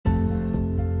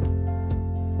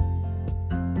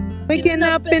Waking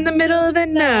up in the middle of the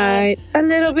night, a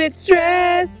little bit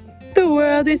stressed. The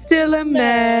world is still a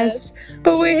mess,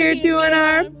 but we're here doing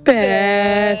our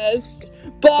best.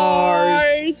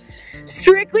 Bars.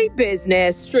 Strictly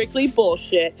business. Strictly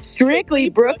bullshit. Strictly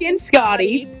Brooke and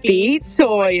Scotty beat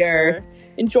Sawyer.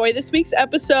 Enjoy this week's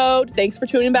episode. Thanks for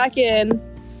tuning back in.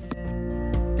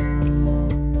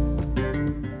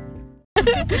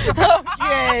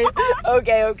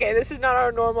 Okay. This is not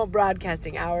our normal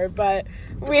broadcasting hour, but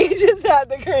we just had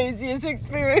the craziest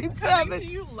experience Coming to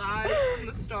you live from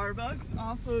the Starbucks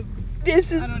off of,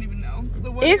 This I is don't even know,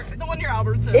 the one near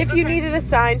Albertsons. if you needed a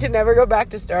sign to never go back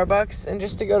to Starbucks and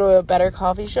just to go to a better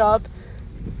coffee shop,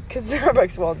 because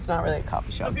Starbucks, well, it's not really a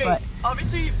coffee shop, Okay, but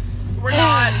obviously, we're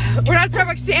not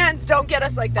Starbucks stands. Don't get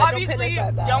us like that. obviously, don't, pin us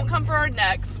like that. don't come for our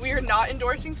necks. We are not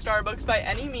endorsing Starbucks by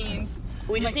any means.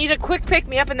 We just need a quick pick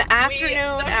me up in the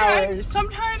afternoon hours.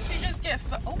 Sometimes you just get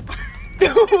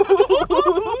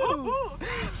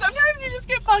sometimes you just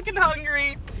get fucking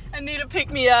hungry and need to pick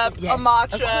me up, Yes, a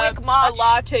matcha, a quick matcha. a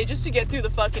latte, just to get through the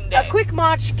fucking day. A quick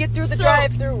match, get through the So-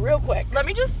 drive-through real quick. Let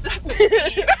me just set the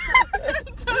scene.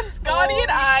 So Scotty and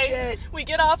I, shit. we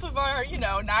get off of our,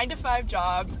 9-to-5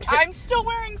 jobs. I'm still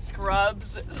wearing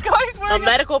scrubs. Scotty's A wearing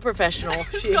medical professional.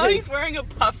 Scotty's wearing a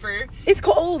puffer. It's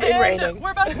cold and And raining.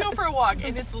 we're about to go for a walk,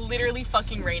 and it's literally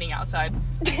fucking raining outside.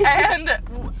 And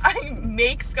I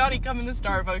make Scotty come in the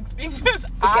Starbucks because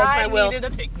my I will. needed a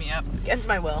pick-me-up. Against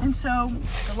my will. And so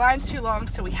the line's too long,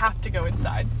 so we have to go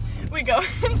inside. We go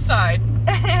inside,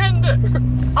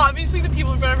 and obviously the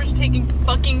people in front of us are taking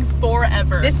fucking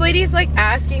forever. This lady is like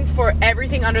asking for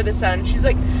everything under the sun. She's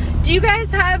like, do you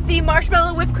guys have the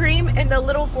marshmallow whipped cream? And the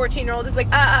little 14-year-old is like,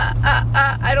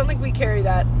 I don't think we carry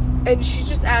that. And she's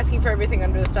just asking for everything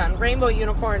under the sun. Rainbow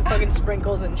unicorn, fucking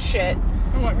sprinkles and shit.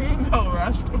 I'm like, no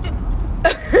rush.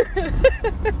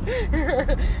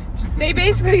 They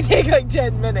basically take like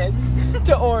 10 minutes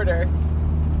to order.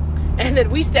 And then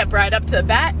we step right up to the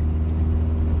bat.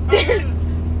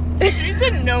 She's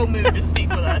in no mood to speak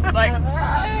with us. Like,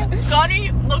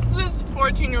 Scotty looks at this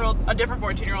 14-year-old, a different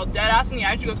 14-year-old, dead ass in the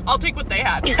eye. She goes, I'll take what they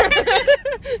had.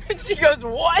 And she goes,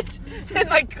 what? And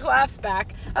like claps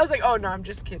back. I was like, oh no, I'm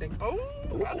just kidding. Oh,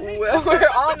 We're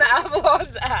on the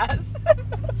Avalon's ass.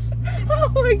 Oh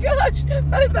my gosh.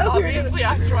 I thought obviously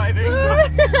I'm driving.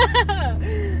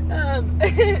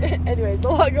 Anyways, a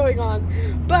lot going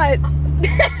on. But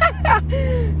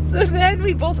so then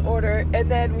we both order, and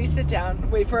then we sit down,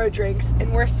 wait for our drinks,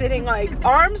 and we're sitting like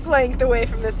arm's length away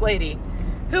from this lady,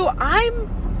 who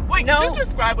Wait, No. just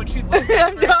describe what she looks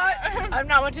like. I'm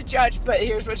not one to judge, but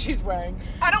here's what she's wearing.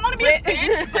 I don't want to be a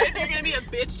bitch, but if you're gonna be a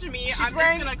bitch to me, She's I'm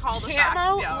wearing just gonna call the camo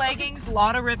facts. Yeah. leggings, a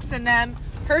lot of rips in them.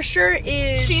 Her shirt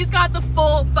is She's got the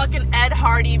full fucking Ed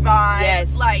Hardy vibe.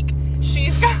 Yes. Like,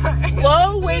 she's got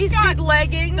low-waisted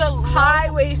leggings, the low-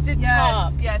 high-waisted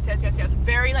top. Yes.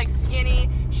 Very like skinny.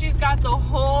 She's got the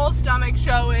whole stomach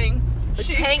showing. It's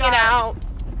She's hanging got out.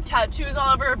 Tattoos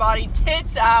all over her body,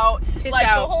 tits out, Tits like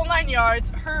out. the whole 9 yards.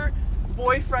 Her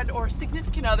boyfriend or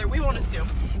significant other, we won't assume,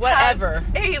 Whatever.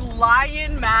 has a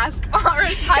lion mask or a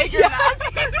tiger mask.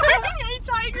 He's wearing a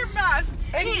tiger mask.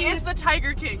 And He is the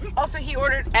Tiger King. Also, he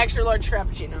ordered extra large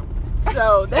frappuccino.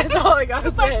 So that's all I gotta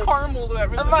It's say. like caramel to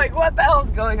everything. I'm like, what the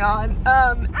hell's going on?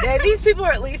 And these people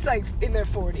are at least like in their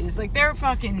 40s. Like they're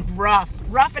fucking rough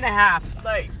and a half.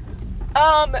 like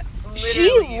She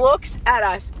Literally. looks at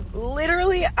us.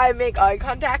 Literally, I make eye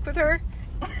contact with her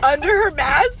under her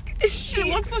mask. she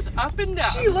looks us up and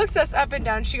down. She looks us up and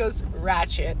down. She goes,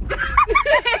 Ratchet. And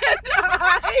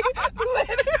I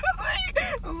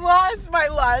literally lost my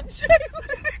lunch.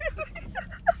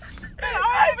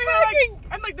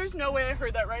 I'm like, there's no way I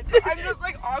heard that right. So I'm just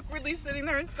like awkwardly sitting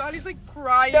there, and Scotty's like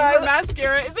crying. No, Her I-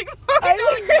 mascara is like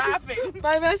laughing.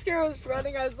 My mascara was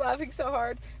running. I was laughing so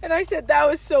hard. And I said, that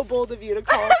was so bold of you to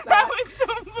call us That that. was so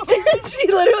bold. And she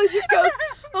literally just goes,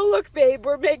 oh, look, babe,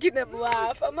 we're making them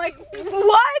laugh. I'm like,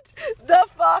 what the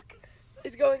fuck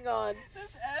is going on?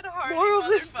 This Ed Hardy Moral of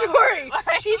the motherfucker. story.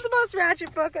 Like, She's the most ratchet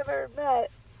fuck I've ever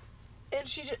met. And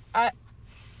she just,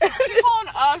 she's calling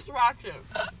us ratchet.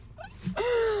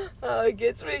 oh, it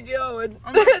gets me going.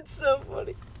 That's so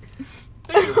funny.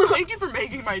 Thank you for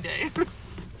making my day.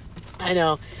 I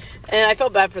know. And I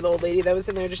felt bad for the old lady that was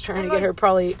in there just trying to get her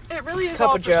probably. It really is Cup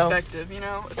all of Joe. perspective, you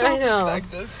know? It's I all know.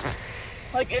 perspective.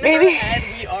 Like, in Maybe- her head,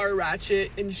 we are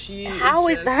ratchet, and she How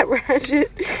is just, that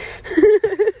ratchet?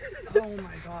 Oh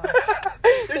my god.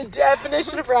 The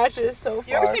definition of ratchet is so far.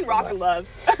 You ever seen from Rock that. of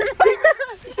Love?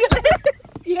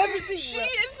 You ever seen She that?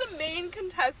 is the main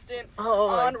contestant Oh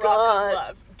my on Rock God. of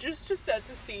Love. Just to set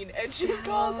the scene, and she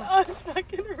calls us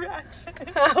fucking ratchet.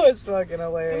 That was fucking I'm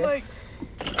hilarious. like,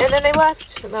 And then they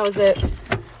left, and that was it.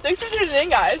 Thanks for tuning in,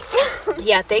 guys.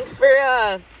 Yeah, thanks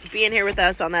for being here with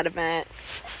us on that event.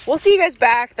 We'll see you guys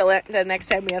back the next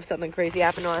time we have something crazy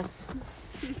happen to us.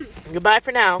 Goodbye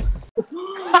for now.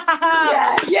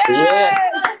 Yes.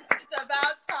 It's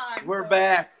about time. We're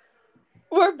back.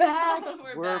 We're back.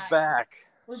 We're back.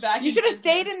 We're back. You in should have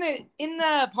business. stayed in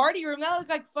the party room. That looked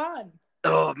like fun.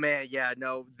 Oh man, yeah,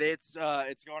 no, it's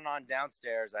going on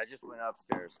downstairs. I just went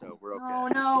upstairs, so we're okay. Oh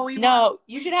no, No,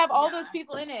 you should have all those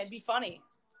people in it. It'd be funny.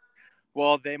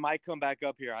 Well, they might come back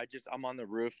up here. I'm on the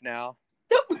roof now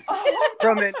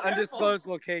from an undisclosed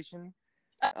location.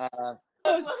 Not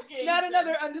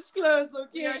another undisclosed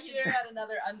We are location. here at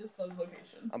another undisclosed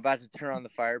location. I'm about to turn on the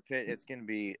fire pit. It's gonna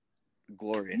be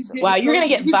glorious. Wow, you're gonna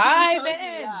get vibing.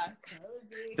 Yeah.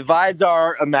 The vibes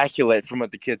are immaculate, from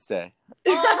what the kids say.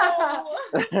 Oh,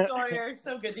 Sawyer,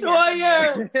 so good to Sawyer.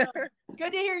 hear from you.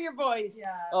 Good to hear your voice. Yeah,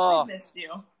 Oh. I missed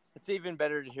you. It's even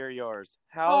better to hear yours.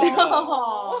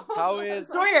 Oh. How is?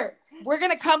 Sawyer, we're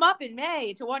gonna come up in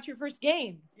May to watch your first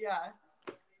game. Yeah.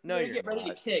 No, We're gonna you're get ready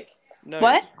not. to kick. No,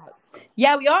 What?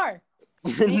 Yeah, we are.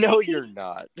 No, you're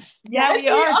not. Yeah, Yes, we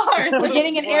are. we are. We're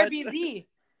getting an What? Airbnb.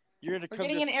 You're gonna We're come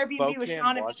getting to an Airbnb with Spokane,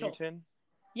 Sean and Mitchell. Washington?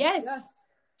 Yes.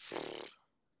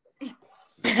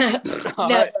 All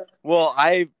Never. right. Well,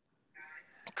 I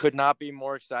could not be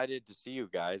more excited to see you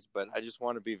guys, but I just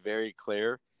want to be very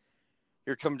clear.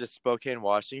 You're coming to Spokane,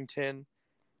 Washington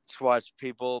to watch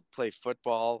people play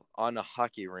football on a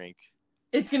hockey rink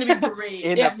It's gonna be great.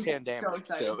 in Yeah. a pandemic. So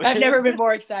excited. I've never been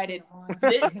more excited.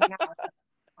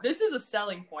 This is a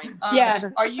selling point. Yeah.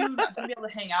 Are you not gonna be able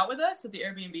to hang out with us at the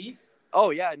Airbnb? Oh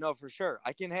yeah, no, for sure.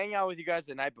 I can hang out with you guys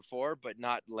the night before, but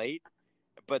not late.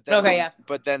 But then, Okay, yeah.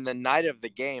 But then the night of the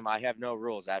game, I have no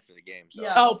rules after the game. So.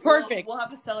 Yeah. Oh, perfect. We'll have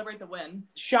to celebrate the win.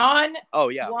 Sean, Oh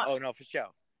yeah. What? Oh no, for sure.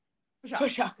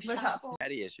 push up.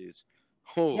 Daddy issues.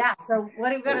 Oh. Yeah, so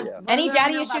what are we gonna? Oh, yeah. what Any are we gonna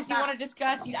daddy know about issues you that? want to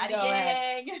discuss? You Daddy can go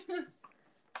ahead. gang.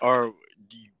 Or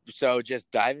so just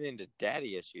diving into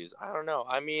daddy issues. I don't know.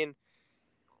 I mean,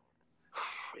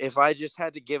 if I just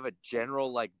had to give a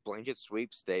general like blanket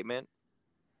sweep statement,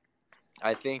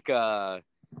 I think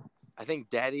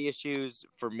daddy issues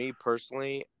for me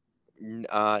personally,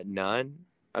 none.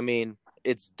 I mean,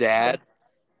 it's dad,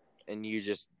 and you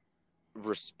just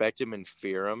respect him and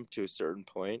fear him to a certain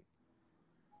point.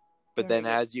 But then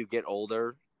as you get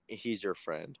older, he's your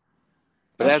friend.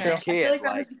 But That's as true. a I feel kid, like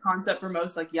like that's the concept for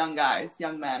most like young guys,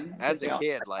 young men. as a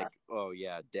kid, like, oh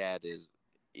yeah, dad is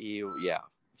you, yeah,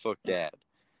 fuck dad.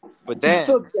 But then,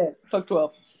 Fuck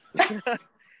 12.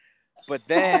 but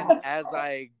then, as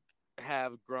I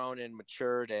have grown and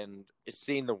matured and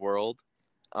seen the world,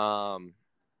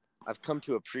 I've come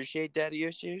to appreciate daddy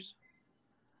issues.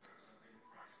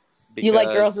 You like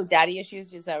Because- girls with daddy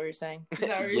issues? Is that what you're saying? Is that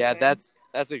what you're Yeah, saying?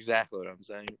 that's exactly what I'm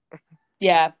saying.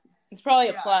 Yeah. It's probably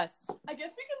a Yeah. plus. I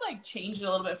guess we could like change it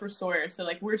a little bit for Sawyer. So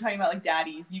like we're talking about like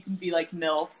daddies. You can be like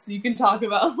MILFs. You can talk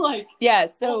about like Yeah,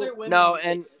 so older women. No,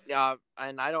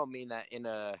 and I don't mean that in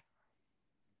a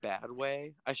bad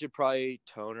way. I should probably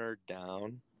tone her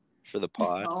down for the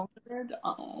pod.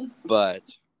 Oh. But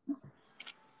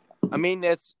I mean,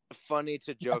 it's funny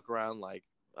to joke around like,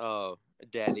 oh,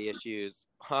 daddy issues,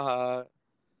 haha.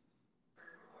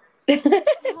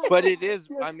 But it is.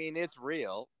 I mean, it's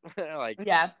real. Like,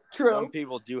 yeah, some true.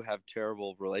 people do have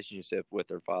terrible relationship with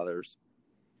their fathers.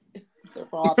 Their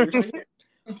fathers.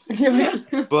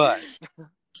 But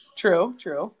True.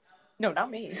 No,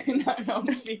 not me. no,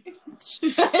 me.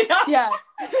 Yeah.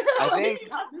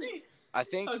 I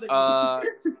think I was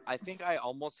like- I think I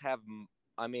almost have.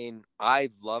 I mean, I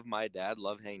love my dad.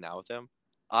 Love hanging out with him.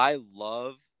 I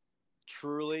love,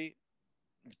 truly,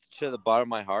 to the bottom of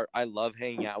my heart, I love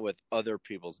hanging out with other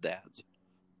people's dads.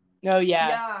 No, yeah.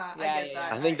 Yeah, Yeah, I get yeah,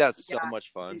 that. I think that's so Yeah.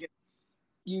 much fun.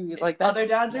 You like that? Other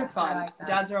dads are Yeah, fun. I like that.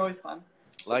 Dads are always fun.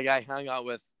 Like I hung out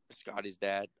with Scotty's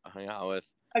dad. I hung out with.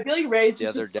 I feel like Ray's The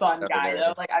just a other dad fun over guy there.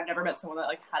 though. Like I've never met someone that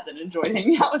like hasn't enjoyed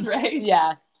hanging out with Ray.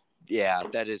 Yeah. Yeah,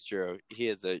 that is true. He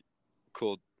is a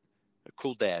cool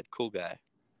dad, cool guy.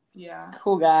 Yeah.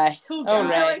 Cool guy. Cool Oh, guy.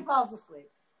 right. Until he falls asleep.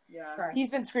 Yeah. Sorry. He's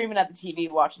been screaming at the TV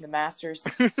watching the Masters.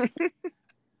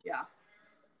 Yeah.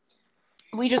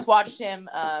 We just watched him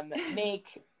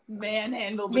make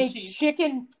Manhandle the make cheese.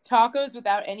 chicken tacos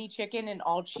without any chicken and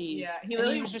all cheese. Yeah, he And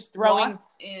literally was just throwing walked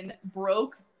in,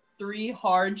 broke 3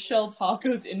 hard shell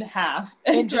tacos in half,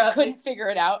 and just grabbed couldn't it. figure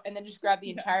it out, and then just grabbed the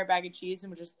Yeah. entire bag of cheese and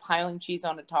was just piling cheese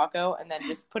on a taco, and then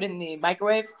just put it in the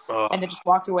microwave, Oh, and then just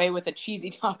walked away with a cheesy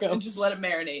taco. and just let it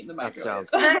marinate in the That microwave. sounds-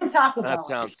 Turn Taco that Bell.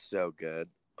 sounds so good.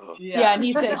 Ugh. Yeah, and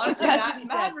he said- honestly, that's mad, what he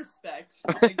mad said. respect.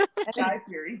 Like, Guy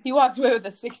Fury. He walked away with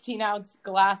a 16-ounce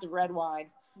glass of red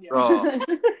wine. Yeah. Oh,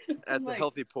 that's a Like-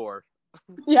 healthy pour.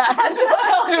 Yeah,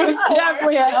 it was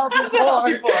definitely a healthy pour.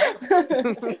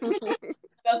 Nothing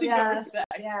but Yes.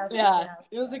 respect. Yeah,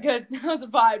 it was a good, it was a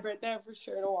vibe right there for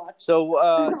sure to watch. So,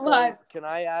 Live. can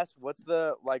I ask what's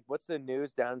the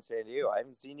news down in San Diego? I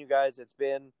haven't seen you guys. It's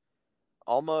been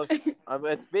almost.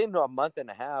 It's been a month and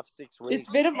a half, 6 weeks.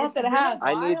 It's been a month and a half.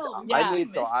 I need Yeah.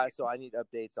 I need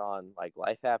updates on like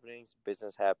life happenings,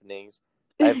 business happenings.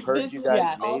 I've heard you guys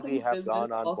Yeah. maybe have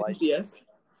gone on blind. Yes.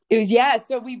 It was, yeah,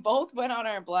 so we both went on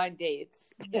our blind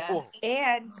dates. Yes.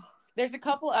 And there's a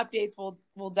couple updates.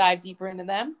 We'll dive deeper into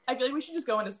them. I feel like we should just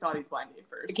go into Scotty's blind date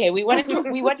first. Okay, we went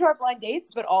to our blind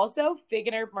dates, but also Fig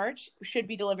and Herb merch should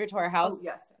be delivered to our house Oh,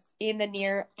 yes. in the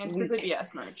near And week. Strictly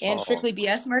BS merch. And Strictly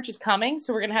BS merch is coming,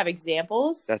 so we're gonna have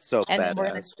examples, That's so and badass. then we're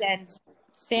gonna send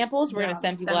samples. We're gonna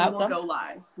send people then out we'll some. go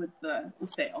live with the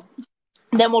sale.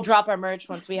 Then we'll drop our merch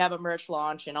once we have a merch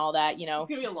launch and all that, It's gonna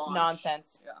be a launch.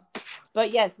 nonsense. Yeah.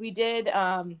 But yes, we did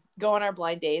go on our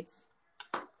blind dates.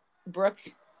 Brooke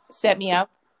set me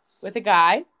up with a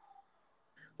guy,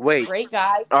 Wait. great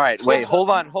guy. All right. Wait. Hold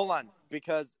on.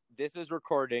 Because this is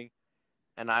recording,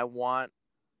 and I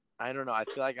don't know. I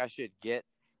feel like I should get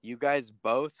you guys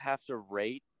both have to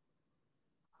rate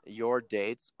your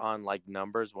dates on like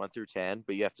numbers 1 through 10,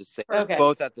 but you have to say Okay.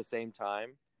 both at the same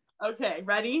time. Okay,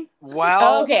 ready? Wow.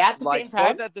 Oh, okay, at the like same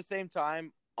time? both at the same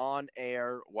time on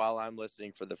air while I'm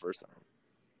listening for the first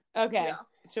time. Okay, Yeah.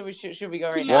 should we go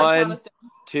right Can you now? One. count us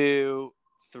down? 2,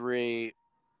 3.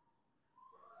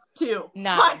 2.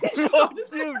 9.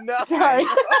 Dude, no. Sorry.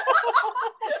 Okay.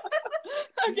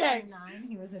 Okay. 9.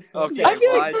 He was at Okay, I feel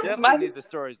well, like I definitely mine need is- the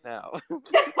stories now. I'm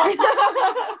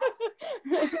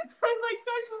like,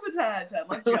 Scotty's is a 10 out of 10.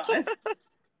 Let's be honest.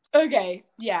 Okay,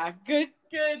 yeah, good.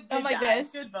 Good. I'm like guy.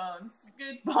 this. Good bones.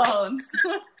 Good bones.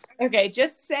 Okay,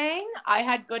 just saying, I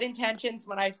had good intentions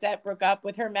when I set Brooke up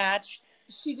with her match,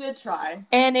 She did try.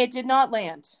 and it did not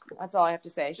land. That's all I have to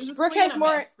say. It was a Brooke swing has and a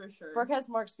more. miss, for sure. Brooke has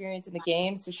more experience in the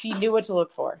game, so she knew what to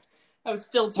look for. I was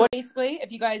filled. Well, basically,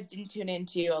 if you guys didn't tune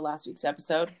into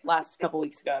last couple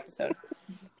weeks ago episode,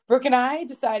 Brooke and I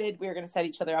decided we were going to set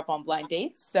each other up on blind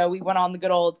dates. So we went on the good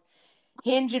old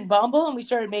Hinge and Bumble, and we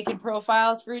started making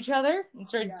profiles for each other and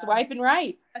started swiping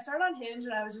right. I started on Hinge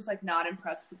and I was just like not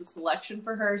impressed with the selection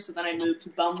for her. So then I moved to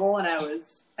Bumble and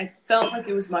I felt like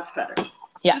it was much better.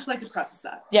 Yeah. Just like to preface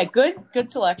that. Yeah,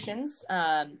 good selections.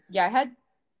 Yeah,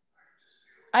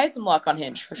 I had some luck on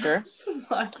Hinge for sure. Some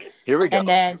luck. Here we go. And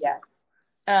then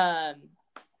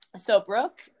so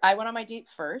Brooke, I went on my date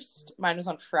first. Mine was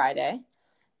on Friday.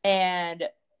 And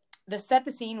the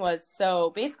scene was,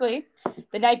 so basically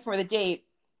the night before the date,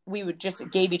 we would just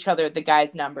gave each other the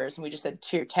guys' numbers and we just said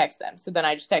to text them. So then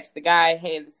I just texted the guy,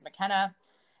 hey, this is McKenna.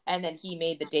 And then he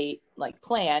made the date like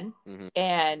plan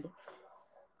and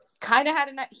kind of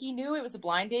he knew it was a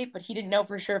blind date, but he didn't know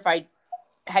for sure if I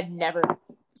had never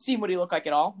seen what he looked like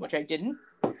at all, which I didn't.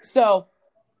 So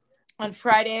on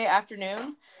Friday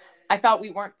afternoon, I thought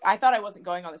I wasn't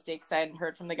going on this date because I hadn't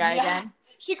heard from the guy again.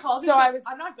 She called me. So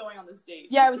I'm not going on this date.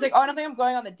 Yeah, I was like, oh, I don't think I'm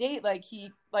going on the date. Like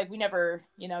we never,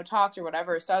 talked or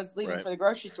whatever. So I was leaving Right. for the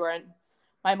grocery store and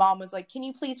my mom was like, can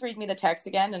you please read me the text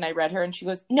again? And I read her and she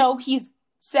goes, no, he's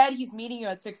said he's meeting you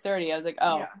at 6:30. I was like,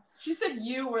 oh. Yeah. She said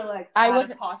you were like I out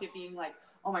wasn't- of pocket being like,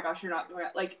 oh my gosh, you're not going.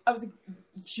 Like I was like,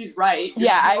 she's right.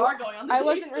 Yeah, you are going on the I date.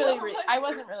 wasn't really So, like- I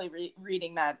wasn't really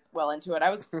reading that well into it.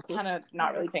 I was kind of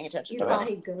not really paying attention You to thought it.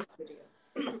 he ghosted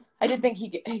you. I did think he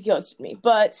ghosted me,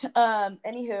 but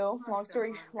anywho, long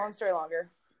story longer.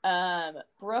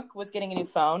 Brooke was getting a new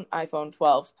phone, iPhone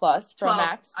 12 Plus Pro 12.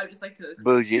 Max. I would just like to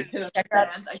Bougie. just hit up Check her out-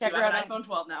 brands. I check do her have out an iPhone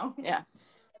 12 now. Yeah.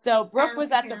 So Brooke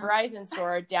was at the Verizon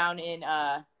store down in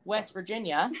West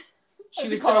Virginia. She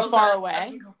was so far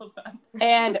away,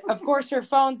 and of course her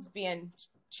phone's being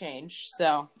changed.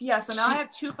 So Yeah, so now I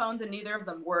have two phones and neither of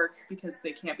them work because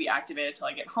they can't be activated till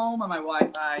I get home on my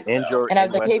Wi-Fi. And so. you're And I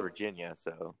was in like, West hey- Virginia,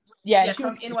 so yeah, Yeah, and she so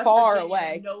was I'm in West far Virginia,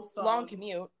 away, no phone. long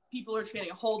commute. People are trying to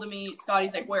get a hold of me.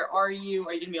 Scotty's like, where are you?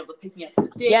 Are you gonna be able to pick me up for the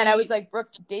date? Yeah, and I was like, Brooke,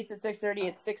 dates at 6:30.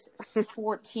 It's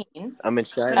 6:14. I'm in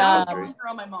so China. now I'm Um, calling her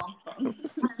on my mom's phone.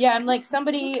 Yeah, I'm like,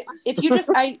 somebody, if you just,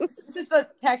 this is the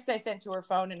text I sent to her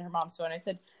phone and her mom's phone. I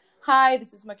said, hi,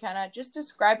 this is McKenna. Just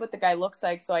describe what the guy looks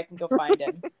like so I can go find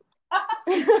him.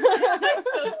 I'm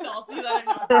so salty that I'm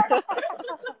not there.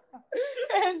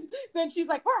 And then she's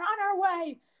like, we're on our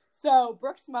way. So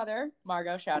Brooke's mother,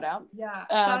 Margot, shout out. Yeah,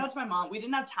 shout out to my mom. We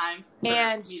didn't have time for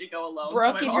And me to go alone.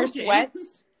 Brooke so in my her mom came.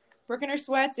 sweats. Brooke in her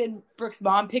sweats and Brooke's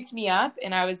mom picked me up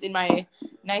and I was in my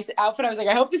nice outfit. I was like,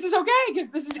 I hope this is okay because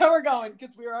this is how we're going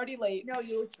because we were already late. No,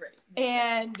 you looked great.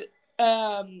 And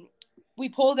we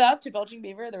pulled up to Belching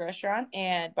Beaver, the restaurant,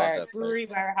 and by Love our that place. brewery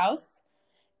by our house.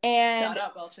 And Shout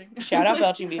out Belching. shout out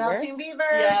Belching Beaver. Belching Beaver.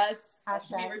 Yes.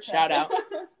 Hashtag Beaver Shout out.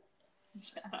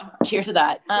 Shout out. Cheers to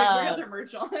that. Wait, we got their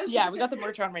merch on. Yeah, we got the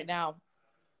merch on right now.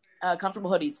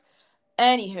 Comfortable hoodies.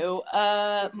 Anywho,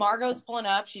 Margot's pulling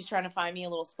up. She's trying to find me a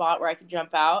little spot where I can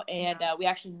jump out, and we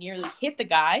actually nearly hit the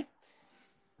guy.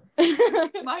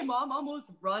 My mom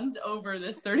almost runs over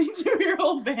this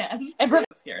 32-year-old man. And Brooke,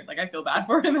 I'm scared. Like, I feel bad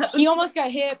for him. he almost got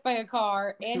hit by a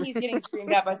car, and he's getting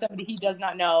screamed at by somebody he does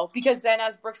not know. Because then,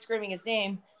 as Brooke's screaming his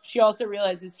name, she also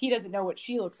realizes he doesn't know what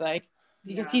she looks like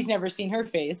because he's never seen her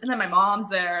face. And then my mom's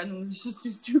there, and then there's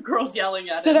just two girls yelling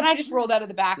at So him. then I just rolled out of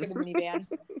the back of the minivan.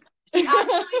 Actually,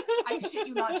 I shit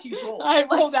you not, she rolled. I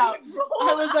rolled out. She rolled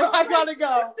I was like, out. I gotta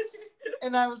go.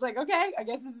 And I was like, okay, I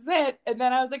guess this is it. And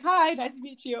then I was like, hi, nice to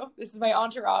meet you. This is my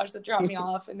entourage that dropped me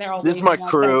off. And they're all This is waving my outside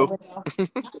crew. the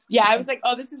window. Yeah, I was like,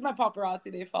 oh, this is my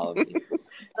paparazzi. They follow me.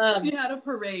 She had a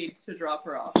parade to drop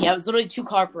her off. Yeah, it was literally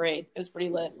 2-car parade. It was pretty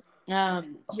lit. Yeah,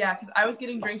 because I was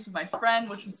getting drinks with my friend,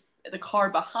 which was the car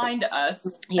behind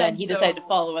us. Yeah, and he decided to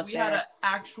follow us we there. had an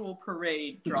actual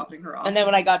parade dropping her off. And then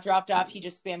when I got dropped off, he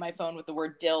just spammed my phone with the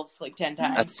word DILF like 10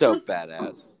 times. That's so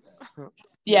badass.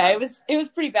 Yeah, it was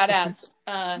pretty badass.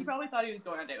 he probably thought he was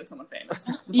going on a date with someone famous.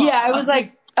 Yeah, I was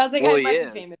like, Well, I he might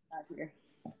is. be famous out here.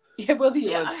 Yeah, well, he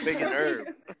Yeah. is. Fig and Herb.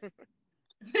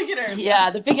 Fig and Herb. Yeah,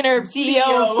 the Fig and Herb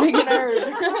CEO of Fig and Herb.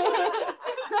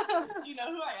 Do you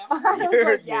know who I am? I was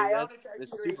You're- like, yeah, I own that's- a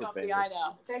that's charcuterie super company. famous.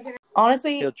 I know.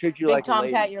 Honestly, He'll treat you Big like a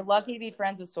lady. Tomcat, you're lucky to be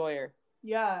friends with Sawyer.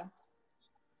 Yeah. Well,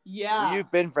 Yeah.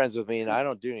 you've been friends with me, and I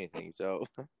don't do anything, so.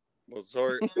 Well,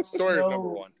 Sawyer's number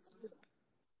one.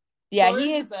 Yeah, Sawyer's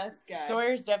he the is. best guy.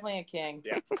 Sawyer's definitely a king.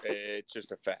 Yeah, it's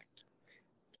just a fact.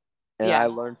 And Yeah. I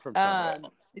learned from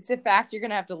Tomcat. It's a fact you're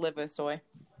gonna have to live with, Soy.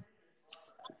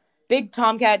 Big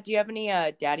Tomcat, do you have any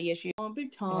daddy issues? Oh,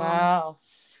 Big Tom. Wow.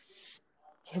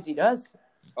 Yes, he does.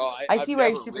 Oh, I I've see why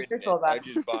you're never ridden superficial it. about I it.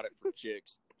 just bought it for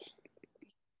chicks.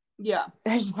 Yeah.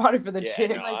 I just bought it for the Yeah, chick.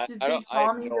 no, Like, did I they don't- I have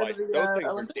bomb you no to idea. the Those things are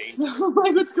Olympics? dangerous.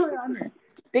 Like, what's going on here?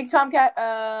 Big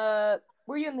Tomcat,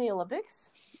 were you in the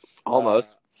Olympics?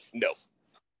 Almost. No.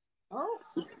 Oh.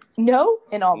 No,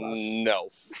 and almost. No.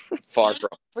 Far from.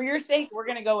 For your sake, we're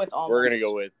gonna go with almost. We're going to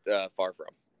go with far from.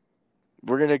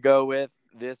 We're going to go with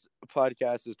this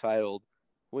podcast is titled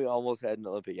We Almost Had an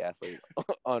Olympic Athlete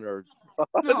on our.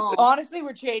 No. Honestly,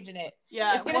 we're changing it.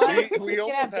 Yeah. It's gonna, well, say, we it's gonna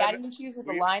have almost had daddy issues with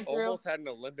the We line through. almost had an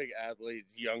Olympic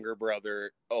athlete's younger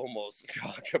brother almost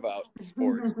talk about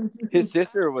sports. His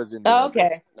sister was in the Oh, Olympics.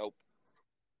 okay. Nope.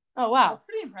 Oh wow. That's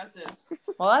pretty impressive.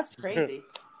 Well, that's crazy.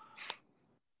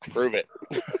 Prove it.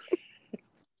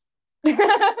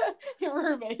 Your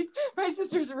roommate. My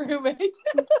sister's roommate.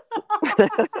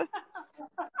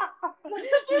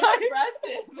 That's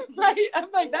impressive. Right?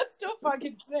 I'm like, that's still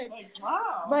fucking sick. Like,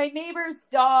 wow. My neighbor's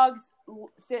dog's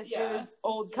sister's Yeah,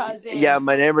 old sister. cousin. Yeah,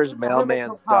 my neighbor's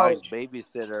mailman's dog's college.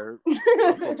 babysitter.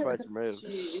 Uncle twice removed.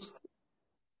 Jeez.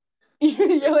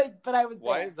 You're like, but I was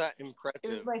Why there. is that It was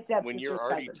impressive my stepsister's when you're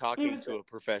already cousin. talking to a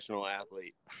professional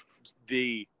athlete?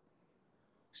 The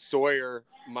Sawyer,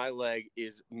 my leg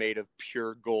is made of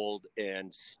pure gold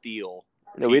and steel.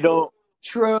 No, we don't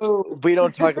True.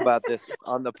 talk about this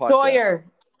on the podcast. Sawyer.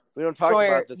 We don't talk Sawyer.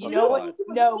 about this You on know the what? pod.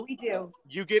 No, we do.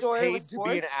 You get Sawyer paid with to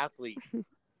be an sports? athlete.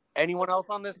 Anyone else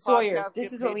on this Sawyer, podcast this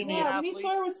get is what paid we to be need. an Yeah, we need athlete?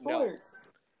 Sawyer with sports.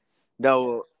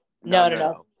 No.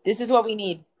 No. This is what we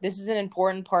need. This is an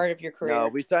important part of your career. No,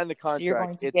 we signed the So you're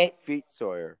going contract. to It's get- feet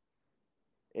Sawyer.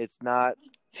 It's not.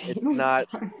 It's not.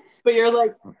 But you're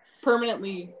like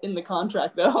permanently in the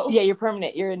contract though. Yeah, you're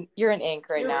permanent. You're in ink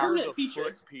right You're now. permanent. The feature.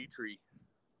 foot Petrie.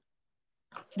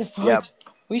 The foot. Yeah.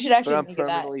 We should But actually I'm think of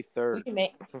that. permanently We third. can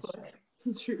make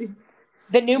True.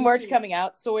 the new merch coming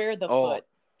out. Sawyer the Oh. foot.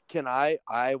 Can I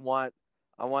want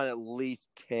at least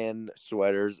 10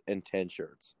 sweaters and 10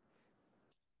 shirts.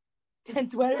 10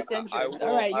 sweaters, 10 I shirts. will-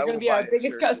 All right, I you're gonna will be our buy a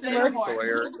biggest shirt that customer. says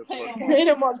Sawyer the Say foot. it. Say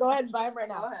no more. Go ahead and buy them right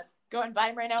Go now. ahead. Go ahead and buy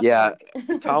them right now. Yeah.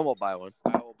 Quick. Tom will buy one.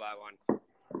 I will buy one.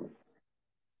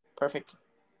 Perfect.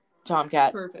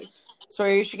 Tomcat. Perfect.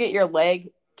 Sawyer, you should get your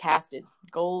leg casted.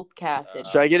 Gold casted.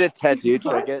 Should I get it tattooed?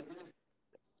 Should I get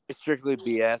strictly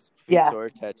BS feet Yeah. Sawyer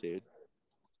tattooed?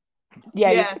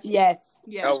 Yeah. Yes. Yes.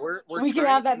 Yes. No, we're We can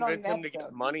trying have to that on convince the him to get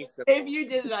episode. money symbols. If you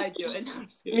did it, I'd do it. No, I'm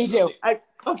just kidding. Me too.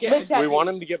 Okay. Lip We tattoos. want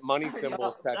him to get money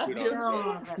symbols That's tattooed your-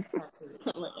 on his face.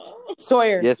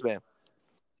 Sawyer. Yes, ma'am.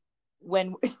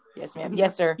 When yes, ma'am.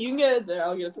 Yes, sir. You can get it there.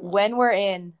 I'll get it tomorrow. When we're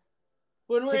in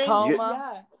When we're Tacoma, in,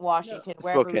 yeah. Washington, No.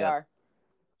 wherever we Spokane. are.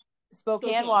 Spokane,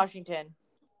 Spokane. Washington.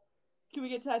 Can we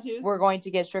get tattoos? We're going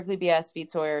to get Strictly BS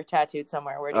Feet Sawyer tattooed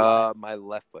somewhere. Where do you want My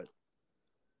left foot.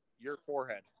 your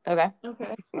forehead, Okay,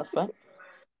 Okay. that's fun.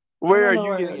 Where I are don't know you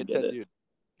where getting I it get it. tattooed?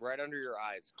 right under your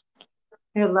eyes.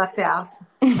 Your left ass.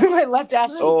 My left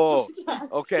ass cheek. Oh,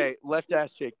 okay. Left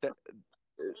ass cheek. That's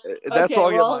Okay, all I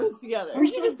we're get all in mine. this together. We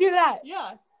should just do that.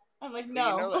 Yeah. I'm like, You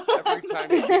no. know that every time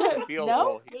he gets a field No?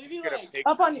 goal, Maybe he's gonna like pick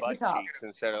up your on the butt top. cheeks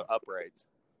instead of uprights.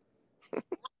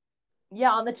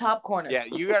 Yeah, on the top corner. Yeah,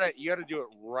 you gotta do it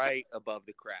right above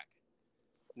the crack.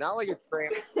 Not like a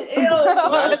tramp, Ew.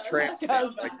 not a That's tramp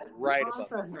stamp, disgusting. like right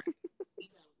above. Awesome.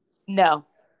 No,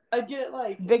 I'd get it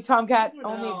like. Big Tomcat. No,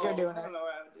 Only if you're doing I it. don't know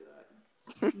where I would do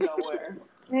that. Nowhere.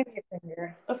 Maybe a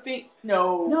finger. A feet?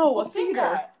 No. No, a What's finger.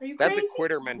 that? Are you That's crazy? a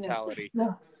quitter mentality.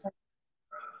 No.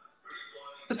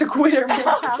 That's a quitter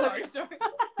mentality. Sorry.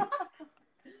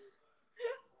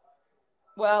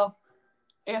 Well,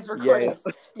 I guess we're Yeah. quitters.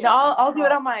 No, I'll do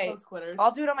it on my. Those quitters.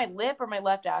 I'll do it on my lip or my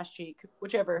left ass cheek,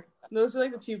 whichever. Those are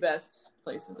like the two best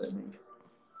places, I think.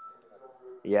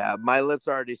 Yeah, my lips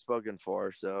are already spoken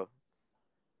for, so.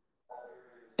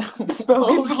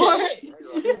 Spoken for. Okay.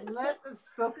 Lip is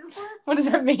spoken for? What does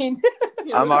that mean?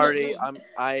 Yeah, I what does that mean?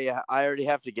 I already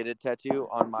have to get a tattoo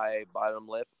on my bottom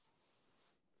lip.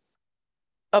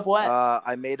 Of what?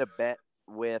 I made a bet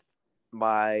with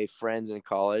my friends in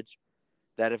college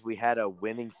that if we had a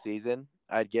winning season,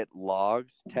 I'd get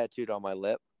logs tattooed on my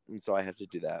lip, and so I have to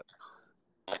do that.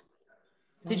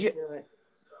 Did you? Do it.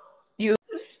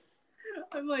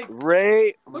 I'm like,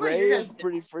 Ray What were Ray you is guys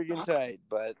pretty freaking tight,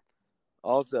 but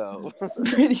also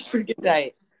Pretty freaking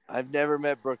tight. I've never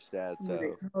met Brooks' dad,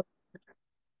 so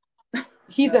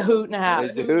He's a hoot and a half.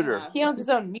 he's a hooter. He owns his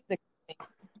own music.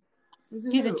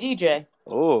 He's a DJ.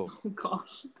 Oh, Oh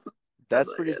gosh. that's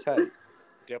pretty tight.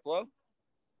 Diplo?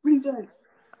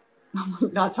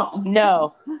 Not Tom.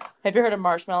 No. Have you heard of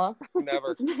Marshmallow?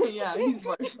 Never. Yeah, he's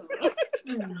Marshmallow.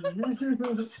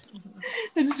 I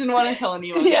just didn't want to tell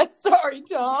anyone. Yeah, sorry, I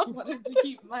just Tom. wanted to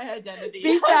keep my identity.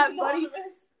 Beat that, buddy.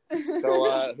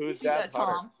 So who's That dad's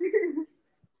hotter? Tom.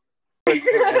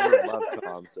 Never loved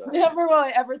Tom, so Never will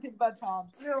I ever think about Tom.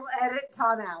 We'll edit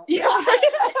Tom out. Yeah. Out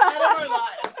of our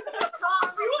lives.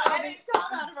 Tom, We will edit Tom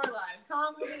out of our lives.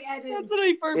 Tom will be edited. That's gonna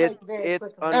be perfect. it's Very it's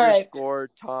quickly. All right. underscore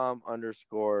Tom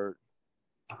underscore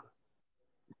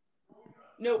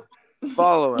Nope.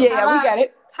 follow him. Yeah, we got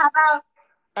it. How about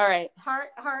All right. heart?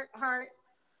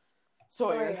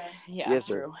 Sawyer. Sawyer. Yeah, Yes,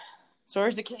 sir. true.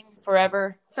 Sawyer's the king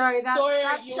forever. Sorry, Sawyer,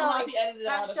 that's you will not Shelly. be edited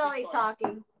out. That's of Shelly Sawyer.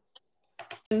 talking.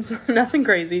 Nothing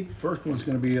crazy. First one's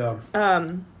going to be, I'm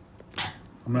going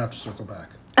to have to circle back.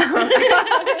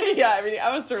 Yeah, everything.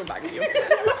 I would circle back with you.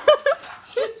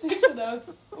 Just 6 of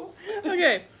those.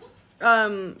 Okay.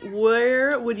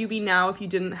 Where would you be now if you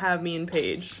didn't have me and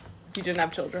Paige? If you didn't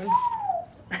have children?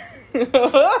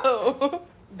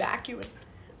 Vacuuming.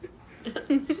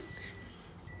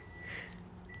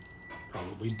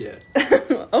 Probably dead.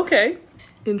 Okay.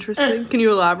 Interesting. Can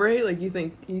you elaborate? Like, you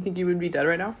think you would be dead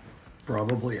right now?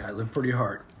 Probably. I live pretty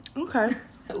hard. Okay.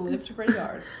 I lived pretty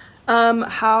hard.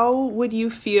 How would you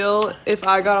feel if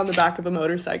I got on the back of a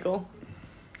motorcycle?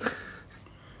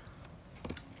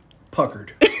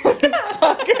 Puckered. The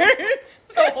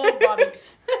whole body.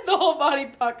 The whole body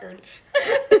puckered.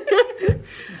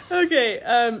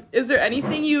 Okay. Is there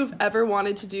anything you've ever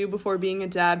wanted to do before being a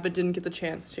dad but didn't get the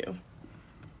chance to?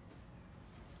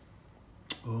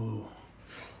 Oh.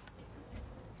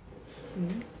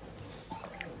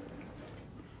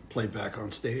 Play back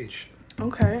on stage.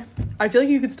 Okay. I feel like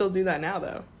you could still do that now,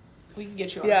 though. We can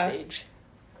get you on Yeah. stage.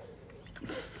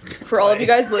 For all of you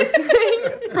guys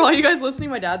listening,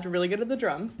 my dad's really good at the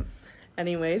drums.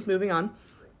 Anyways, moving on.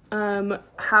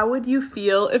 How would you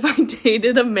feel if I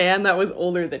dated a man that was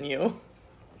older than you?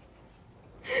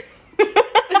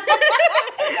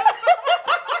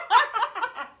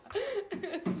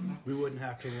 We wouldn't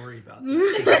have to worry about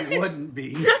that. 'Cause he wouldn't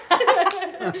be.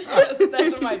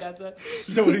 That's what my dad said.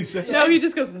 Is that what he said? No, he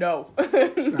just goes, no.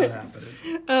 It's not happening.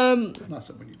 It's not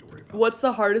something we need to worry about. What's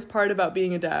the hardest part about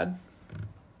being a dad?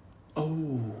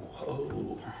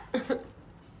 Oh.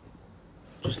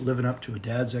 Just living up to a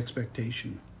dad's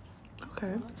expectation.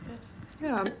 Okay. That's good.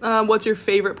 Yeah. What's your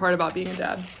favorite part about being a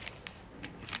dad?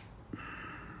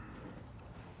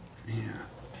 Yeah.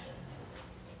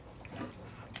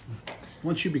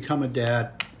 Once you become a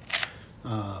dad,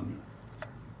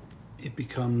 it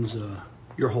becomes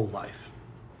your whole life.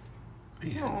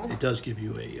 And it does give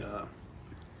you a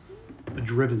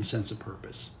driven sense of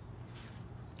purpose.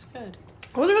 That's good.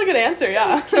 That was a really good answer,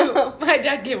 yeah. My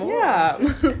dad gave a whole Yeah.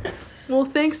 Well,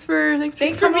 thanks for for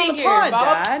coming on being the here, pod,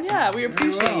 Bob. Dad. Yeah, we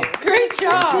appreciate well. you. Great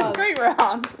job. Great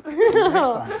round.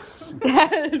 Next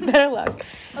time. Better luck. I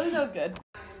think that was good.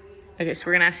 Okay, so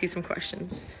we're gonna ask you some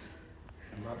questions.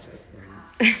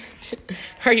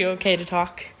 Are you okay to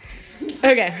talk?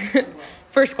 Okay.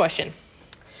 First question.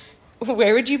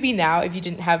 Where would you be now if you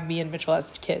didn't have me and Mitchell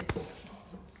as kids?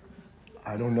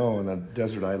 I don't know, on a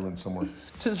desert island somewhere.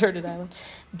 Deserted island.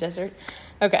 Desert.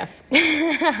 Okay.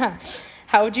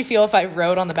 How would you feel if I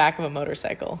rode on the back of a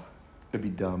motorcycle? It'd be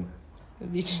dumb.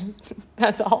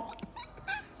 That's all.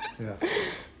 Yeah.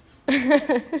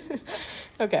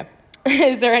 Okay.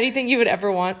 Is there anything you would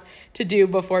ever want to do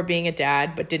before being a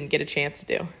dad but didn't get a chance to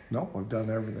do? No, I've done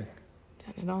everything.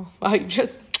 Done it all. Wow, you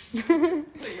just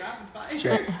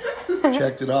Check.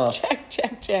 Checked it off.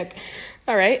 check.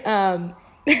 All right.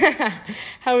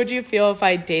 How would you feel if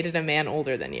I dated a man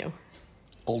older than you?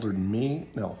 Older than me?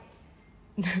 No.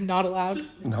 Not allowed?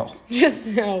 No. Just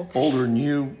no. Older than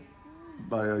you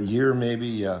by a year, maybe,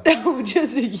 yeah. Oh,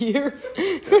 just a year?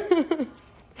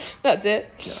 That's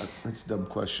it? Yeah, that's a dumb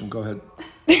question. Go ahead.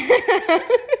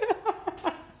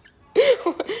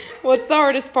 What's the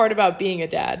hardest part about being a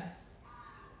dad?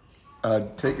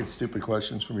 Taking stupid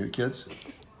questions from your kids.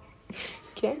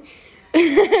 Okay.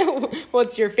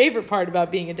 What's your favorite part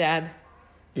about being a dad?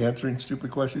 Answering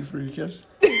stupid questions for your kids.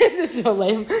 This is so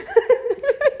lame.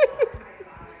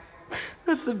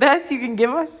 That's the best you can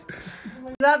give us?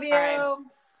 Love you. All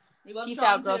right. Peace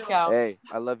out, Girl Scout. Hey,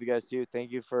 I love you guys too.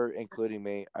 Thank you for including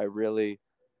me. I really,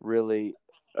 really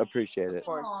appreciate it. Of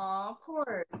course. Aw, of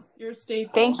course. You're a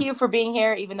staple. Thank you for being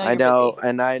here, even though I you're know, busy.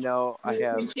 and I know I We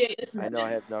have appreciate it.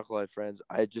 knucklehead friends.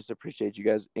 I just appreciate you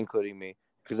guys including me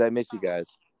because I miss you guys.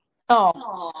 Oh,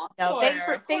 Aw, no! Sawyer, Thanks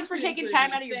for of course taking we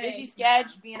time include out of your you. busy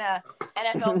schedule, being a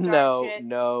NFL star No, and shit.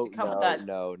 no, to come with no, us.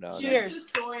 no, no, no. Cheers.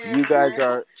 You guys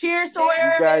are Cheers,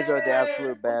 Sawyer. you guys are the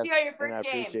absolute We'll best, see you at your and first I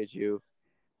game. appreciate you.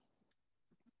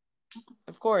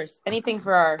 Of course, anything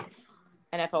for our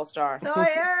NFL star.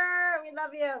 Sawyer, we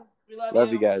love you. We love,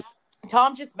 Love you guys.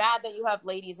 Tom's just mad that you have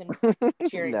ladies and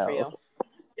cheering No. for you.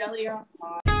 Jelly.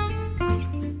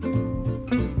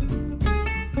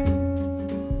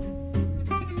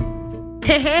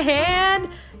 And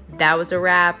that was a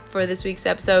wrap for this week's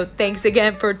episode. Thanks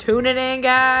again for tuning in,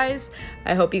 guys.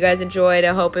 I hope you guys enjoyed.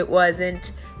 I hope it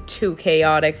wasn't too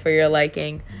chaotic for your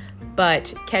liking.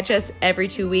 But catch us every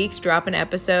 2 weeks, dropping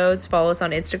episodes. Follow us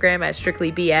on Instagram at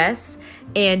StrictlyBS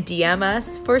and DM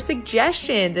us for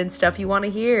suggestions and stuff you want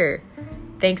to hear.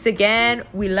 Thanks again.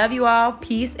 We love you all.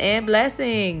 Peace and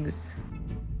blessings.